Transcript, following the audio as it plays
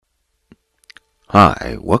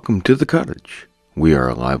Hi, welcome to the cottage. We are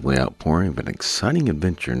a lively outpouring of an exciting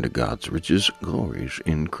adventure into God's riches, glories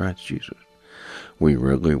in Christ Jesus. We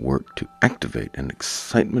regularly work to activate an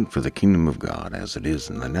excitement for the kingdom of God as it is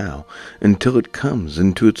in the now until it comes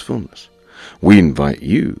into its fullness. We invite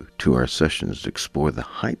you to our sessions to explore the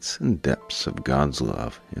heights and depths of God's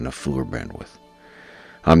love in a fuller bandwidth.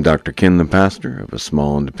 I'm Dr. Ken, the pastor of a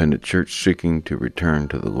small independent church seeking to return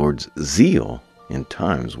to the Lord's zeal in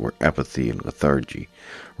times where apathy and lethargy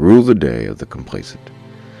rule the day of the complacent.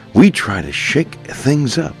 We try to shake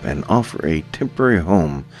things up and offer a temporary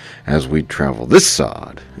home as we travel this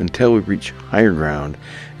sod until we reach higher ground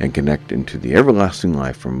and connect into the everlasting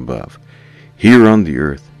life from above, here on the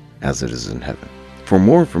earth as it is in heaven. For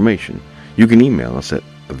more information, you can email us at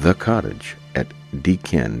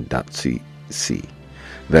thecottage@dken.cc.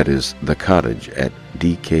 That is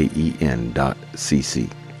thecottage@dken.cc.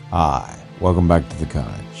 Hi, welcome back to The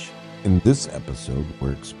Cottage. In this episode,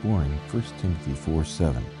 we're exploring 1 Timothy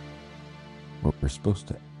 4:7, where we're supposed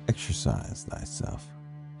to exercise thyself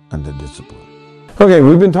under discipline. Okay,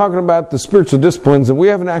 we've been talking about the spiritual disciplines, and we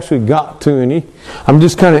haven't actually got to any. I'm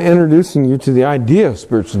just kind of introducing you to the idea of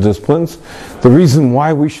spiritual disciplines, the reason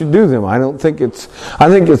why we should do them. I think it's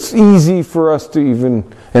easy for us to even,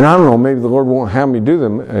 and I don't know, maybe the Lord won't have me do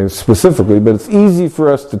them specifically, but it's easy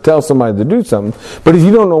for us to tell somebody to do something. But if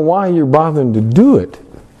you don't know why you're bothering to do it,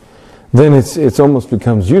 then it's almost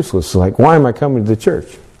becomes useless. Like, why am I coming to the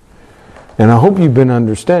church? And I hope you've been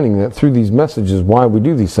understanding that through these messages why we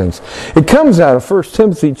do these things. It comes out of 1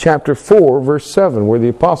 Timothy chapter 4, verse 7, where the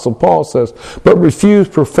Apostle Paul says, "But refuse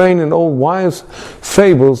profane and old wise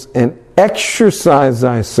fables, and exercise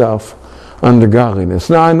thyself under godliness."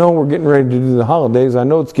 Now, I know we're getting ready to do the holidays. I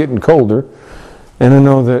know it's getting colder. And I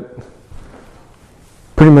know that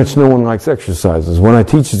pretty much no one likes exercises. When I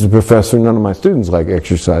teach as a professor, none of my students like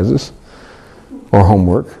exercises or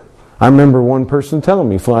homework. I remember one person telling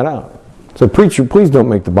me flat out, so, "Preacher, please don't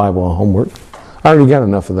make the Bible a homework. I already got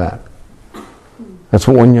enough of that." That's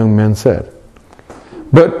what one young man said.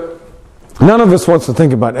 But none of us wants to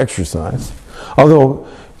think about exercise. Although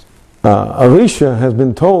Alicia has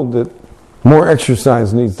been told that more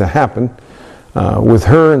exercise needs to happen with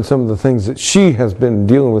her and some of the things that she has been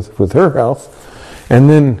dealing with her health. And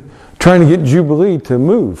then trying to get Jubilee to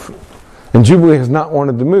move. And Jubilee has not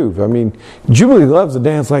wanted to move. I mean, Jubilee loves to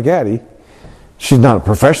dance like Addie. She's not a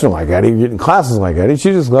professional like Addie, getting classes like Addie.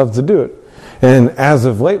 She just loves to do it. And as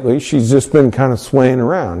of lately, she's just been kind of swaying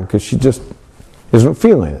around because she just isn't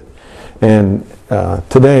feeling it. And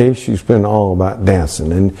today, she's been all about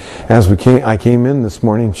dancing. And as I came in this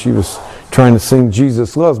morning, she was trying to sing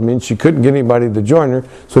 "Jesus Loves Me," and she couldn't get anybody to join her.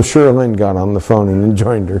 So Sherilyn got on the phone and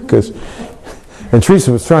joined her and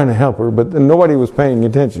Teresa was trying to help her, but nobody was paying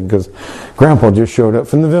attention because Grandpa just showed up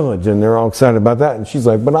from the village, and they're all excited about that. And she's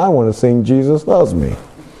like, "But I want to sing 'Jesus Loves Me.'"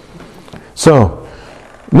 So,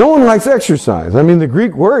 no one likes exercise. I mean, the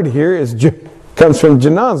Greek word here comes from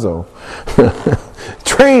gymnazo,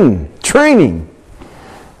 training,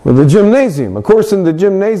 with the gymnasium. Of course, in the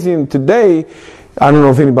gymnasium today, I don't know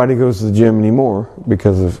if anybody goes to the gym anymore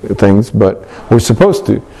because of things, but we're supposed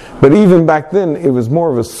to. But even back then, it was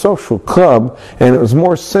more of a social club, and it was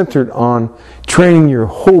more centered on training your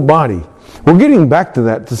whole body. We're getting back to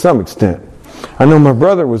that to some extent. I know my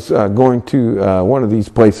brother was going to one of these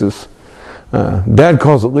places. Dad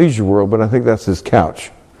calls it Leisure World, but I think that's his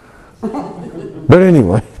couch. But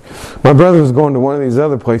anyway, my brother was going to one of these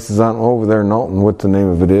other places, I don't know, over there in Alton, what the name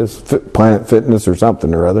of it is, Planet Fitness or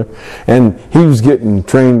something or other. And he was getting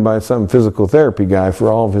trained by some physical therapy guy for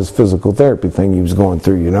all of his physical therapy thing he was going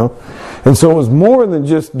through, you know. And so it was more than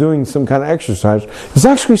just doing some kind of exercise. It's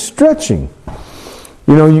actually stretching.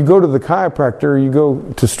 You know, you go to the chiropractor, you go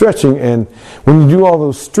to stretching, and when you do all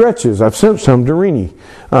those stretches, I've sent some to Rini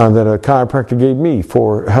that a chiropractor gave me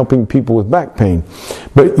for helping people with back pain.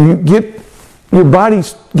 But your body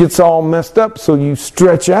gets all messed up, so you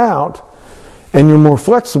stretch out and you're more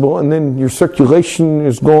flexible, and then your circulation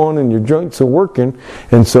is going and your joints are working,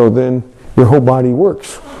 and so then your whole body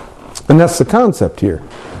works. And that's the concept here.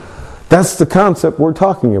 That's the concept we're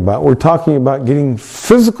talking about. We're talking about getting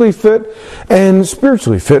physically fit and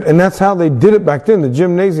spiritually fit, and that's how they did it back then. The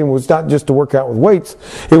gymnasium was not just to work out with weights.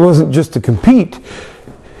 It wasn't just to compete.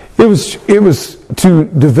 It was to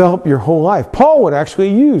develop your whole life. Paul would actually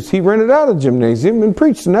he rented out a gymnasium and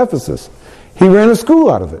preached in Ephesus. He ran a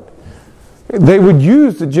school out of it. They would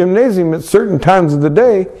use the gymnasium at certain times of the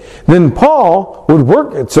day. Then Paul would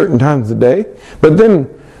work at certain times of the day. But then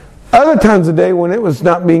other times of the day when it was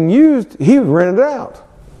not being used, he would rent it out.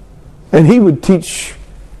 And he would teach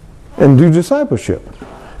and do discipleship.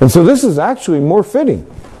 And so this is actually more fitting.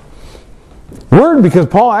 Word, because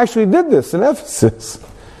Paul actually did this in Ephesus.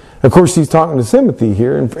 Of course, he's talking to Timothy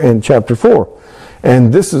here in chapter 4.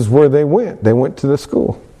 And this is where they went. They went to the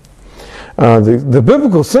school. The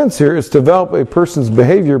biblical sense here is to develop a person's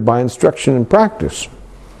behavior by instruction and practice.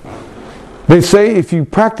 They say if you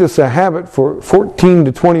practice a habit for 14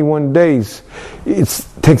 to 21 days, it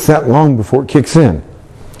takes that long before it kicks in.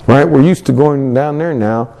 Right? We're used to going down there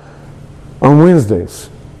now on Wednesdays.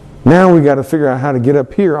 Now we got to figure out how to get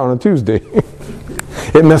up here on a Tuesday.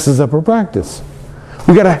 It messes up our practice.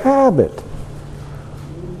 We got a habit.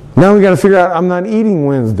 Now we got to figure out I'm not eating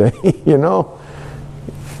Wednesday, we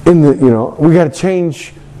got to change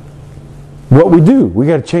what we do. We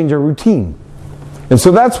got to change our routine. And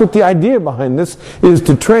so that's what the idea behind this is,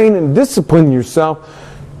 to train and discipline yourself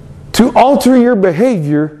to alter your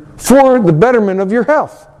behavior for the betterment of your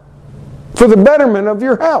health. For the betterment of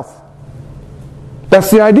your health. That's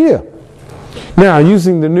the idea. Now,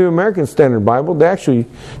 using the New American Standard Bible, they actually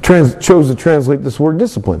chose to translate this word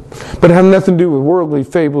discipline. But it had nothing to do with worldly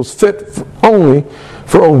fables fit only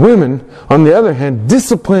for old women. On the other hand,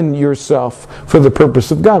 discipline yourself for the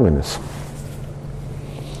purpose of godliness.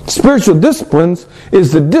 Spiritual disciplines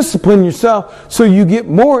is to discipline yourself so you get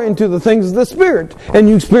more into the things of the Spirit and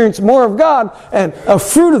you experience more of God, and a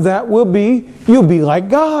fruit of that will be you'll be like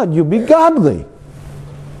God, you'll be godly.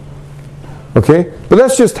 Okay? But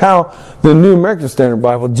that's just how the New American Standard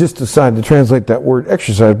Bible just decided to translate that word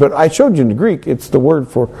exercise. But I showed you in the Greek, it's the word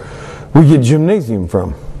for we get gymnasium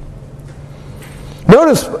from.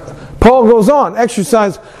 Notice Paul goes on,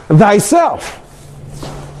 exercise thyself.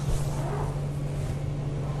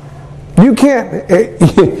 You can't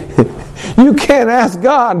ask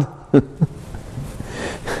God.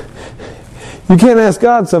 You can't ask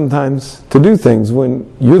God sometimes to do things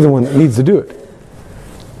when you're the one that needs to do it.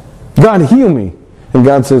 God, heal me. And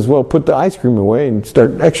God says, well, put the ice cream away and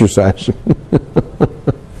start exercising.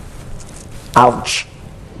 Ouch.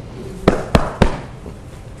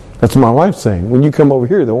 That's what my wife's saying. When you come over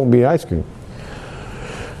here, there won't be ice cream.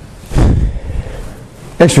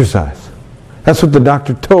 Exercise. That's what the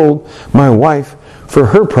doctor told my wife for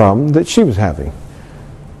her problem that she was having.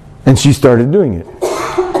 And she started doing it.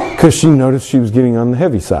 Because she noticed she was getting on the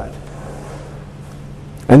heavy side.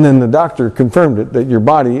 And then the doctor confirmed it, that your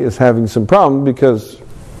body is having some problem because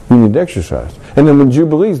you need to exercise. And then when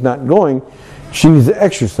Jubilee's not going, she needs to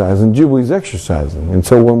exercise, and Jubilee's exercising. And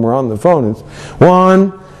so when we're on the phone, it's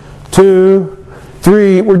 1, 2,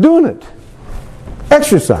 3, we're doing it.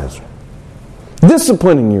 Exercise.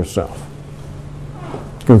 Disciplining yourself.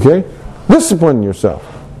 Okay? Discipline yourself.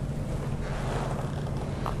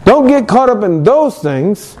 Don't get caught up in those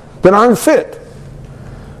things that aren't fit.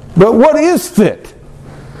 But what is fit?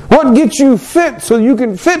 What gets you fit so you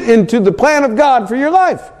can fit into the plan of God for your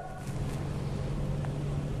life?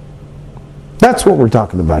 That's what we're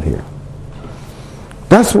talking about here.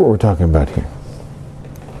 That's what we're talking about here.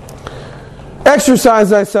 Exercise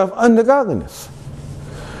thyself unto godliness.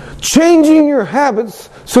 Changing your habits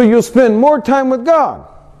so you'll spend more time with God.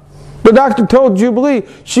 The doctor told Jubilee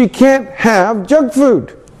she can't have junk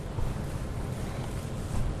food.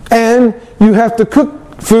 And you have to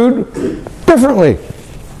cook food differently.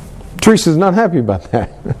 Teresa's not happy about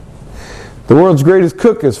that. The world's greatest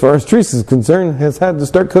cook, as far as Teresa's concerned, has had to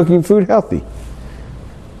start cooking food healthy.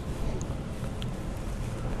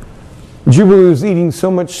 Jubilee was eating so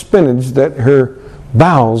much spinach that her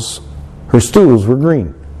bowels, her stools were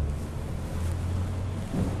green.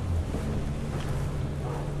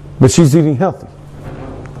 But she's eating healthy.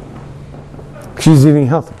 She's eating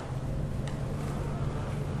healthy.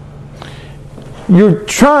 You're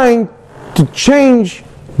trying to change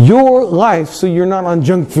your life so you're not on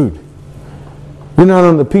junk food. You're not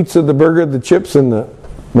on the pizza, the burger, the chips, and the...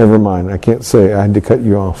 Never mind, I can't say. I had to cut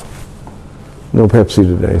you off. No Pepsi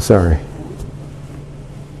today, sorry.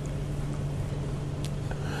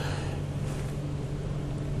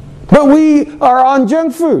 But we are on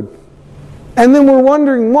junk food. And then we're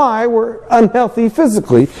wondering why we're unhealthy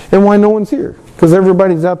physically and why no one's here. Because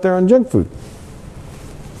everybody's out there on junk food.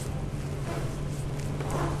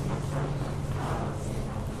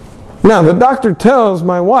 Now, the doctor tells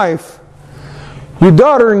my wife, your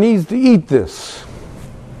daughter needs to eat this.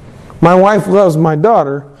 My wife loves my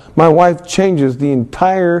daughter. My wife changes the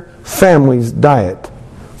entire family's diet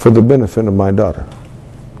for the benefit of my daughter.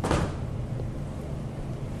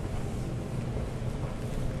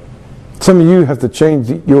 Some of you have to change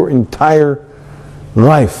your entire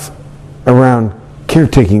life around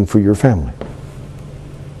caretaking for your family.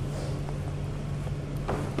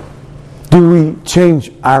 Do we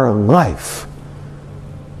change our life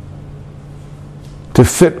to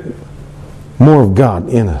fit more of God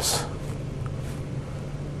in us?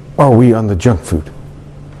 Or are we on the junk food?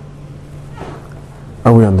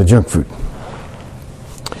 Are we on the junk food?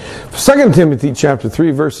 2 Timothy chapter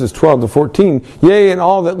 3, verses 12 to 14, yea, and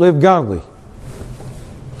all that live godly.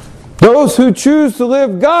 Those who choose to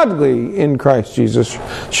live godly in Christ Jesus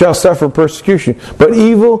shall suffer persecution. But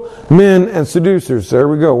evil men and seducers, there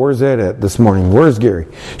we go, where's that at this morning? Where's Gary?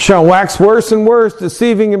 Shall wax worse and worse,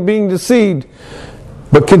 deceiving and being deceived.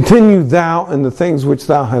 But continue thou in the things which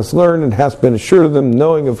thou hast learned and hast been assured of them,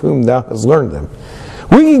 knowing of whom thou hast learned them.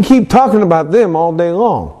 We can keep talking about them all day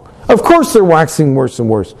long. Of course they're waxing worse and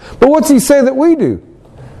worse. But what's he say that we do?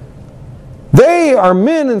 They are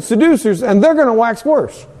men and seducers, and they're going to wax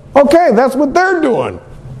worse. Okay, that's what they're doing.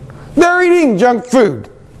 They're eating junk food.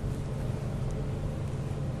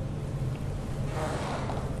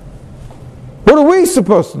 What are we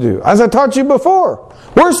supposed to do? As I taught you before,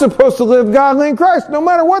 we're supposed to live godly in Christ, no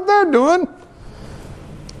matter what they're doing.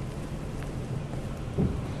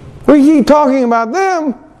 We keep talking about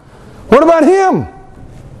them. What about Him?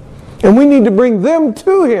 And we need to bring them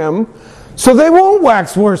to Him so they won't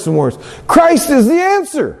wax worse and worse. Christ is the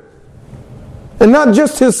answer. And not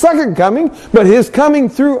just His second coming, but His coming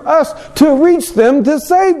through us to reach them, to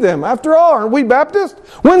save them. After all, aren't we Baptist?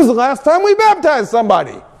 When's the last time we baptized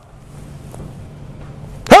somebody?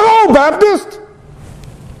 Hello, Baptist!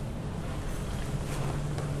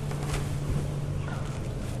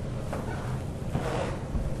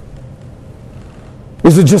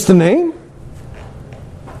 Is it just a name?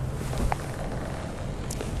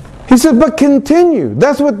 He said, but continue.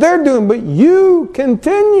 That's what they're doing, but you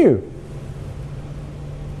continue.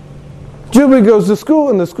 Jubilee goes to school,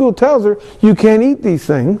 and the school tells her, you can't eat these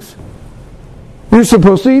things. You're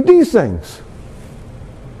supposed to eat these things.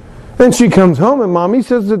 And she comes home, and Mommy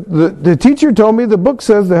says, that the teacher told me, the book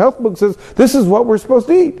says, the health book says, this is what we're supposed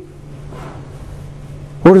to eat.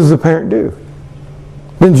 What does the parent do?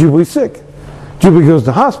 Then Jubilee's sick. Jubilee goes to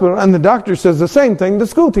the hospital, and the doctor says the same thing the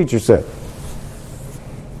school teacher said.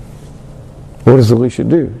 What does Alicia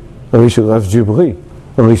do? Alicia loves Jubilee.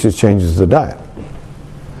 Alicia changes the diet.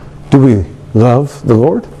 Do we love the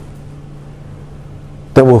Lord?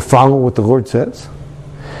 That we'll follow what the Lord says?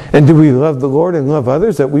 And do we love the Lord and love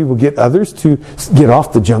others, that we will get others to get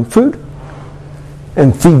off the junk food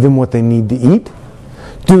and feed them what they need to eat?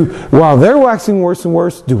 While they're waxing worse and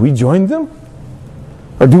worse, do we join them?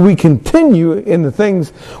 Or do we continue in the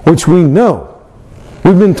things which we know?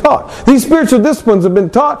 We've been taught. These spiritual disciplines have been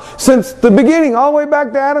taught since the beginning, all the way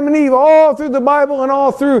back to Adam and Eve, all through the Bible and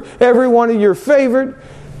all through every one of your favorite,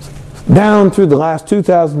 down through the last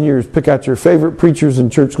 2,000 years. Pick out your favorite preachers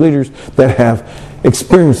and church leaders that have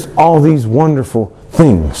experienced all these wonderful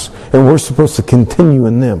things. And we're supposed to continue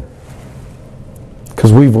in them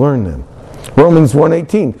because we've learned them. Romans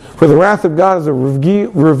 1:18, for the wrath of God is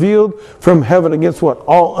revealed from heaven against what?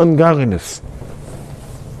 All ungodliness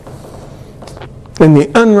and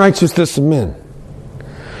the unrighteousness of men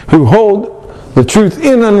who hold the truth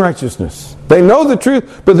in unrighteousness. They know the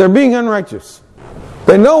truth, but they're being unrighteous.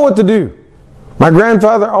 They know what to do. My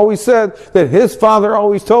grandfather always said that his father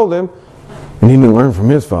always told him, and he didn't learn from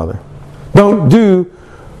his father, don't do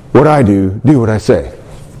what I do what I say.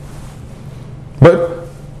 But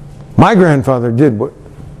my grandfather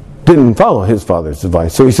didn't follow his father's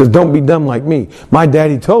advice. So he says, don't be dumb like me. My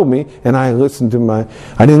daddy told me, and I didn't listen to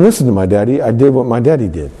my daddy. I did what my daddy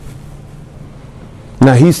did.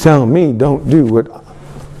 Now he's telling me, don't do what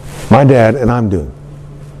my dad and I'm doing.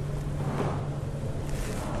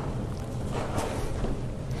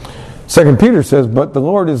 Second Peter says, but the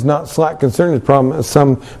Lord is not slack concerning his promise, as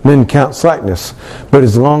some men count slackness, but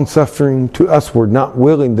is long-suffering to usward, not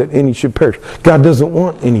willing that any should perish. God doesn't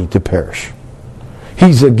want any to perish.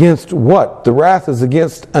 He's against what? The wrath is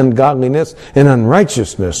against ungodliness and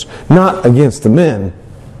unrighteousness, not against the men.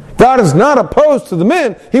 God is not opposed to the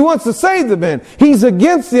men. He wants to save the men. He's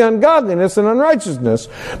against the ungodliness and unrighteousness,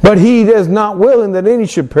 but He is not willing that any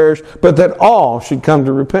should perish, but that all should come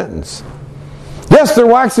to repentance. Yes, they're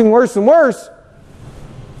waxing worse and worse.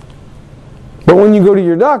 But when you go to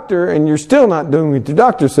your doctor and you're still not doing what your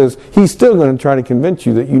doctor says, he's still going to try to convince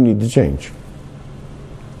you that you need to change.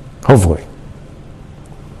 Hopefully.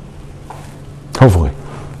 Hopefully.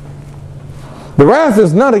 The wrath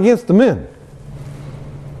is not against the men.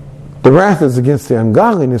 The wrath is against the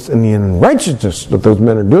ungodliness and the unrighteousness that those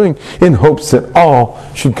men are doing in hopes that all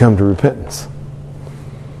should come to repentance.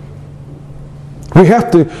 We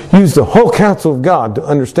have to use the whole counsel of God to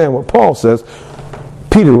understand what Paul says.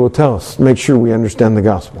 Peter will tell us, make sure we understand the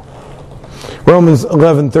gospel. Romans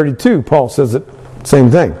 11:32, Paul says the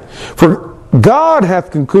same thing. For God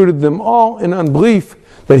hath concluded them all in unbelief,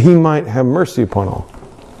 that He might have mercy upon all.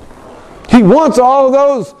 He wants all of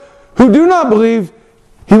those who do not believe,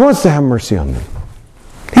 He wants to have mercy on them.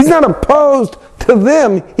 He's not opposed to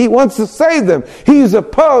them. He wants to save them. He's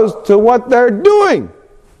opposed to what they're doing.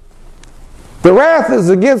 The wrath is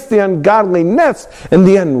against the ungodliness and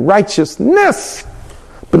the unrighteousness,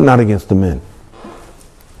 but not against the men.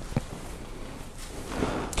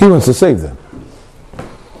 He wants to save them.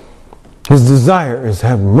 His desire is to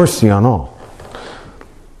have mercy on all.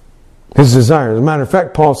 His desire. As a matter of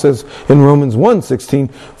fact, Paul says in Romans 1:16,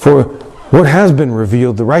 for what has been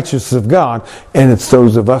revealed, the righteousness of God, and it's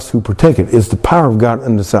those of us who partake it, is the power of God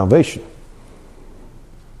unto salvation.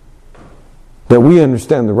 That we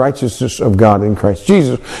understand the righteousness of God in Christ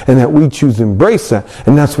Jesus, and that we choose to embrace that.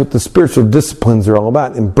 And that's what the spiritual disciplines are all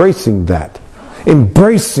about. Embracing that.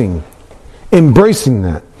 Embracing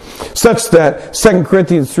that. Such that 2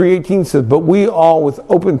 Corinthians 3:18 says, but we all with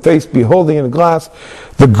open face beholding in a glass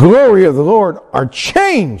the glory of the Lord are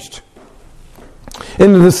changed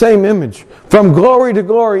into the same image, from glory to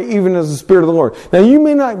glory, even as the Spirit of the Lord. Now you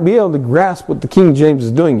may not be able to grasp what the King James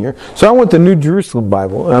is doing here, so I want the New Jerusalem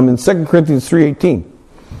Bible. I'm in 2 Corinthians 3:18,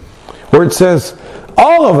 where it says,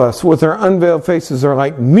 all of us with our unveiled faces are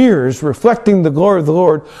like mirrors reflecting the glory of the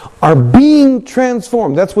Lord, are being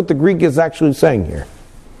transformed. That's what the Greek is actually saying here.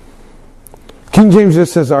 King James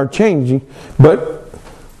just says are changing, but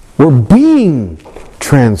we're being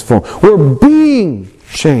transformed. We're being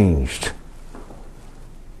changed.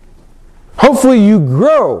 Hopefully you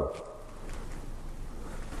grow.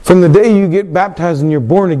 From the day you get baptized and you're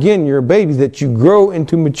born again, you're a baby, that you grow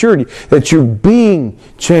into maturity, that you're being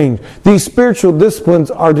changed. These spiritual disciplines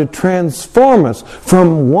are to transform us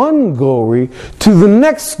from one glory to the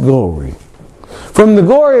next glory. From the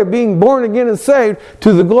glory of being born again and saved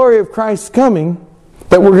to the glory of Christ's coming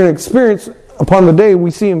that we're going to experience upon the day we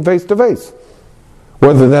see Him face to face.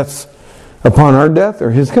 Whether that's upon our death or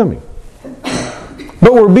His coming.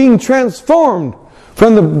 But we're being transformed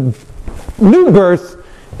from the new birth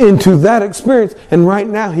into that experience. And right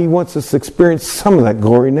now He wants us to experience some of that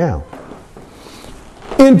glory now.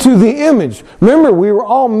 Into the image. Remember, we were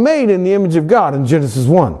all made in the image of God in Genesis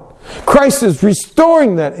 1. Christ is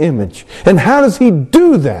restoring that image. And how does He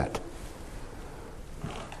do that?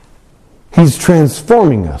 He's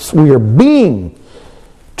transforming us. We are being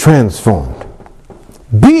transformed.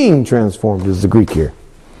 Being transformed is the Greek here.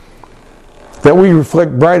 That we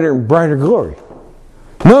reflect brighter and brighter glory.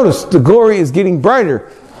 Notice the glory is getting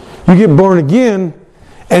brighter. You get born again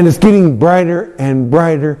and it's getting brighter and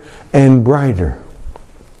brighter and brighter.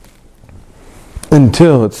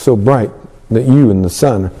 Until it's so bright that you and the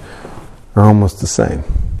sun are almost the same.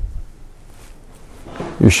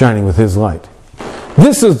 You're shining with His light.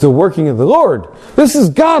 This is the working of the Lord. This is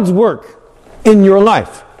God's work in your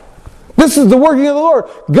life. This is the working of the Lord.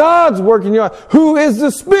 God's work in your life. Who is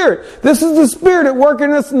the Spirit? This is the Spirit at work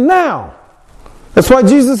in us now. That's why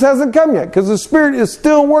Jesus hasn't come yet, because the Spirit is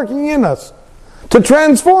still working in us to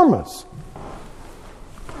transform us.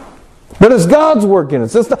 But it's God's work in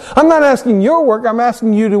us. I'm not asking your work, I'm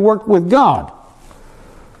asking you to work with God.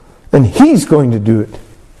 And He's going to do it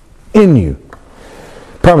in you.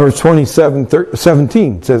 Proverbs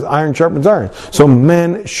 27:17 says, iron sharpens iron. So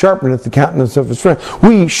man sharpeneth the countenance of his friend.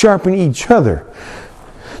 We sharpen each other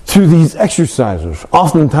through these exercises.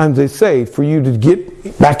 Oftentimes they say, for you to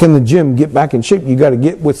get back in the gym, get back in shape, you got to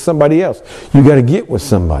get with somebody else. You got to get with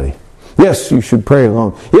somebody. Yes, you should pray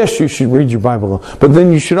alone. Yes, you should read your Bible alone. But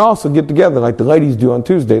then you should also get together like the ladies do on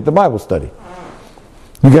Tuesday at the Bible study.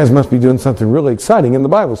 You guys must be doing something really exciting in the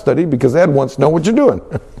Bible study, because Ed wants to know what you're doing.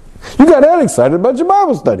 You got Ed excited about your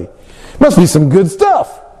Bible study. Must be some good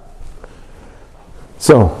stuff.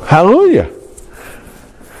 So, hallelujah.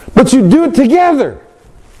 But you do it together.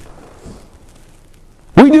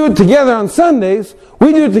 We do it together on Sundays.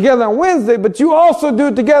 We do it together on Wednesday. But you also do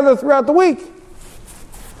it together throughout the week.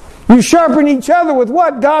 You sharpen each other with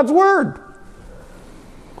what? God's Word.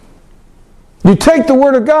 You take the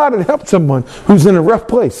Word of God and help someone who's in a rough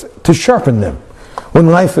place to sharpen them when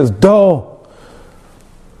life is dull.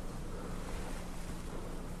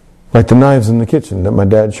 Like the knives in the kitchen that my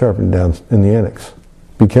dad sharpened down in the annex.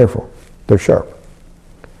 Be careful. They're sharp.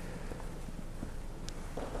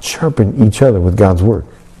 Sharpen each other with God's Word.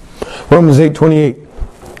 Romans 8:28.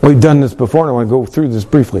 We've done this before, and I want to go through this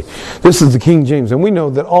briefly. This is the King James. And we know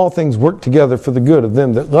that all things work together for the good of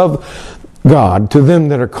them that love God, to them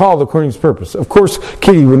that are called according to His purpose. Of course,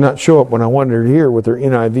 Kitty would not show up when I wanted her here with her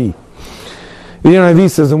NIV. The NIV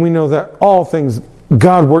says, and we know that all things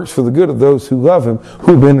God works for the good of those who love Him,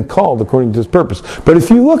 who have been called according to His purpose. But if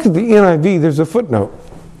you look at the NIV, there's a footnote.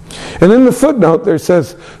 And in the footnote there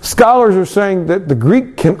says, scholars are saying that the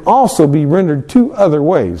Greek can also be rendered two other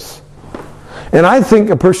ways. And I think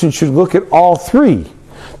a person should look at all three.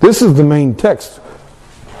 This is the main text.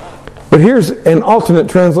 But here's an alternate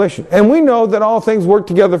translation. And we know that all things work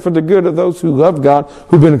together for the good of those who love God,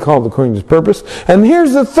 who've been called according to His purpose. And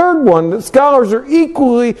here's the third one that scholars are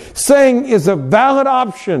equally saying is a valid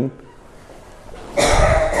option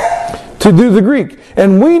to do the Greek.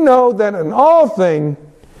 And we know that in all things,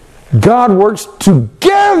 God works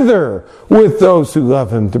together with those who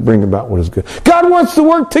love Him to bring about what is good. God wants to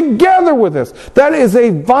work together with us. That is a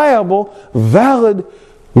viable, valid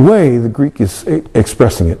way the Greek is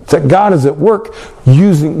expressing it. It's that God is at work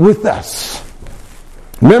using with us.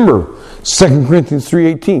 Remember, 2 Corinthians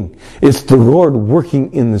 3:18. It's the Lord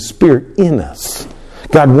working in the Spirit in us.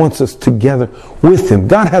 God wants us together with Him.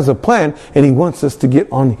 God has a plan, and He wants us to get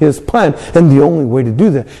on His plan. And the only way to do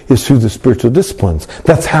that is through the spiritual disciplines.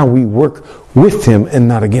 That's how we work with Him and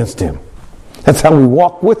not against Him. That's how we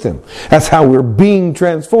walk with Him. That's how we're being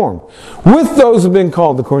transformed. With those who have been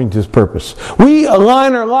called according to His purpose. We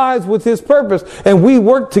align our lives with His purpose, and we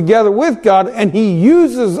work together with God, and He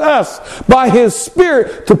uses us by His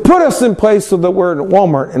Spirit to put us in place so that we're at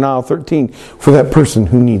Walmart in aisle 13 for that person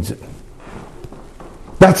who needs it.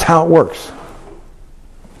 That's how it works.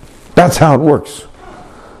 That's how it works.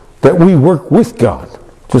 That we work with God.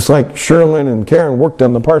 Just like Sherlyn and Karen worked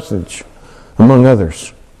on the parsonage, among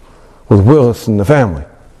others, with Willis and the family.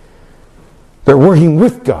 They're working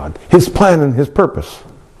with God, His plan and His purpose.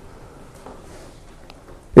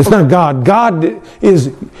 It's not God. God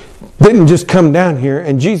didn't just come down here,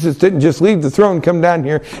 and Jesus didn't just leave the throne, come down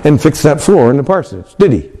here and fix that floor in the parsonage,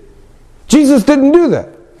 did He? Jesus didn't do that.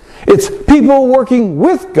 It's people working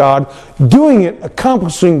with God, doing it,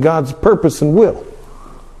 accomplishing God's purpose and will.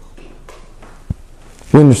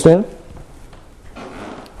 You understand?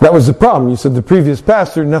 That was the problem. You said the previous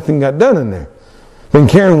pastor, nothing got done in there. Then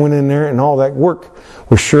Karen went in there and all that work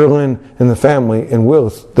with Sherlyn and the family and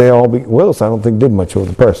Willis. Willis, I don't think, did much over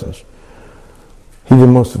the parsonage. He did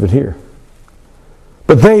most of it here.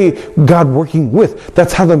 But God working with.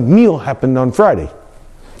 That's how the meal happened on Friday.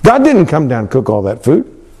 God didn't come down and cook all that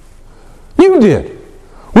food. You did.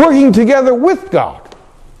 Working together with God.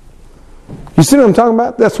 You see what I'm talking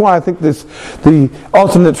about? That's why I think the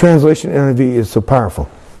alternate translation NIV is so powerful.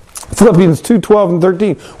 Philippians 2:12 and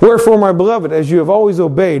 13. Wherefore, my beloved, as you have always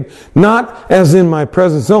obeyed, not as in my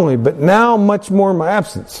presence only, but now much more in my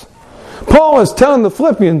absence. Paul is telling the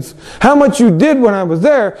Philippians how much you did when I was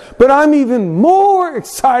there, but I'm even more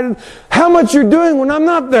excited how much you're doing when I'm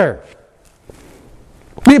not there.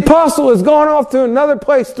 The apostle has gone off to another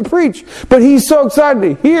place to preach, but he's so excited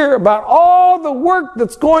to hear about all the work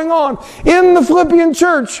that's going on in the Philippian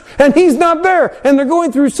church, and he's not there, and they're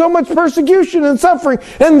going through so much persecution and suffering,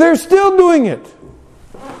 and they're still doing it.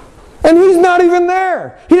 And he's not even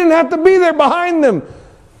there. He didn't have to be there behind them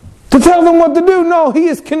to tell them what to do. No, he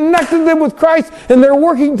has connected them with Christ, and they're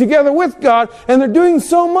working together with God, and they're doing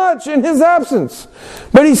so much in His absence.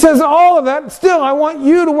 But he says all of that, still, I want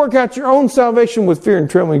you to work out your own salvation with fear and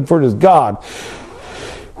trembling, for it is God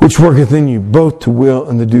which worketh in you both to will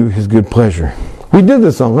and to do His good pleasure. We did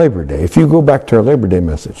this on Labor Day, if you go back to our Labor Day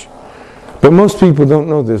message. But most people don't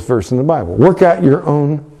know this verse in the Bible. Work out your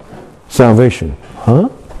own salvation. Huh?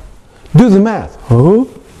 Do the math. Huh?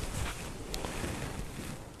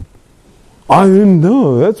 I didn't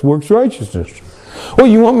know. That's works righteousness. Well,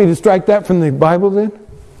 you want me to strike that from the Bible then?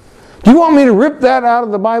 Do you want me to rip that out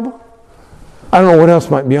of the Bible? I don't know what else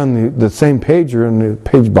might be on the same page or on the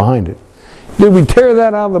page behind it. Did we tear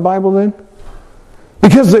that out of the Bible then?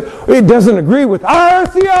 Because it doesn't agree with our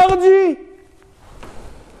theology?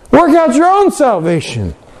 Work out your own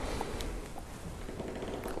salvation.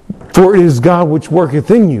 For it is God which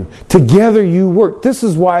worketh in you. Together you work. This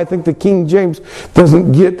is why I think the King James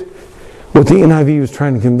doesn't get what the NIV was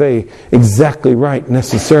trying to convey exactly right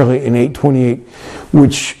necessarily in 828,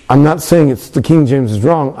 which I'm not saying it's the King James is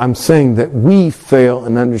wrong. I'm saying that we fail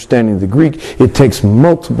in understanding the Greek. It takes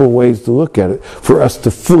multiple ways to look at it for us to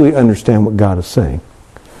fully understand what God is saying.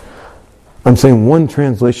 I'm saying one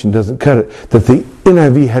translation doesn't cut it, that the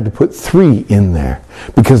NIV had to put 3 in there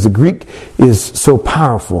because the Greek is so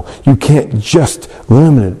powerful. You can't just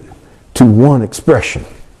limit it to one expression.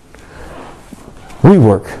 We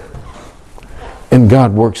work. And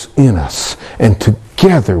God works in us. And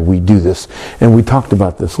together we do this. And we talked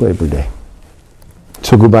about this Labor Day.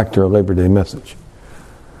 So go back to our Labor Day message.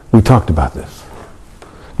 We talked about this.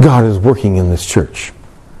 God is working in this church.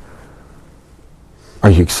 Are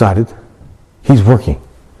you excited? He's working.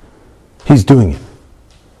 He's doing it.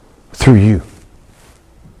 Through you.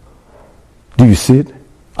 Do you see it?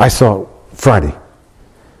 I saw it Friday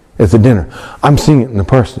at the dinner. I'm seeing it in the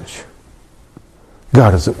parsonage.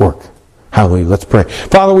 God is at work. Hallelujah. Let's pray.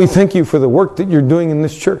 Father, we thank you for the work that you're doing in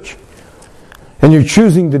this church. And you're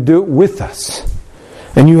choosing to do it with us.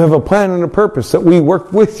 And you have a plan and a purpose that we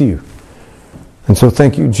work with you. And so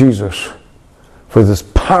thank you, Jesus, for this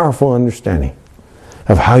powerful understanding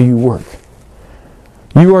of how you work.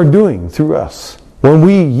 You are doing through us when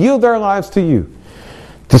we yield our lives to you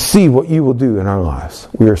to see what you will do in our lives.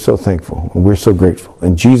 We are so thankful and we're so grateful.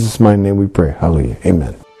 In Jesus' mighty name we pray. Hallelujah.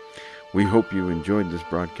 Amen. We hope you enjoyed this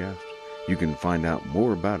broadcast. You can find out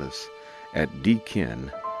more about us at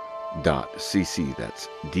dken.cc. That's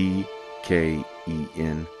DKEN.cc.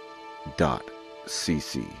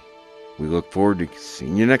 We look forward to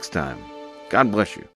seeing you next time. God bless you.